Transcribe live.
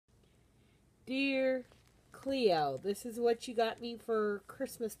Dear Cleo, this is what you got me for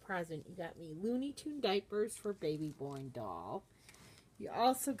Christmas present. You got me Looney Tune diapers for baby boy doll. You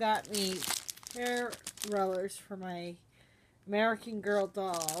also got me hair rollers for my American Girl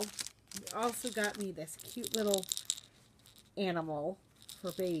doll. You also got me this cute little animal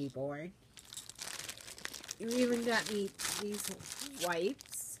for baby boy. You even got me these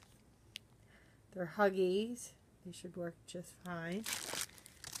wipes. They're Huggies. They should work just fine.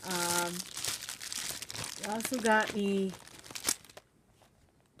 You also got me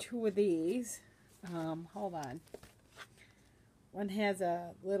two of these. Hold on. One has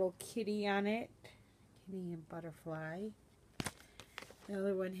a little kitty on it. Kitty and butterfly. The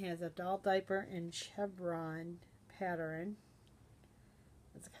other one has a doll diaper and chevron pattern.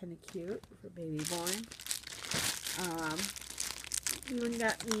 That's kind of cute for baby boy. You even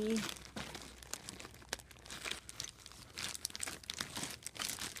got me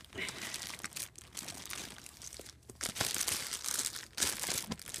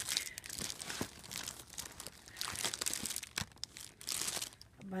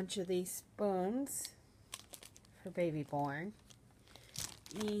a bunch of these spoons for baby born,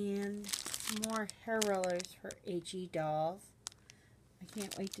 and more hair rollers for HE dolls. I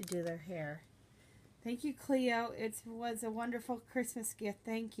can't wait to do their hair. Thank you, Cleo. It was a wonderful Christmas gift.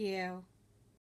 Thank you.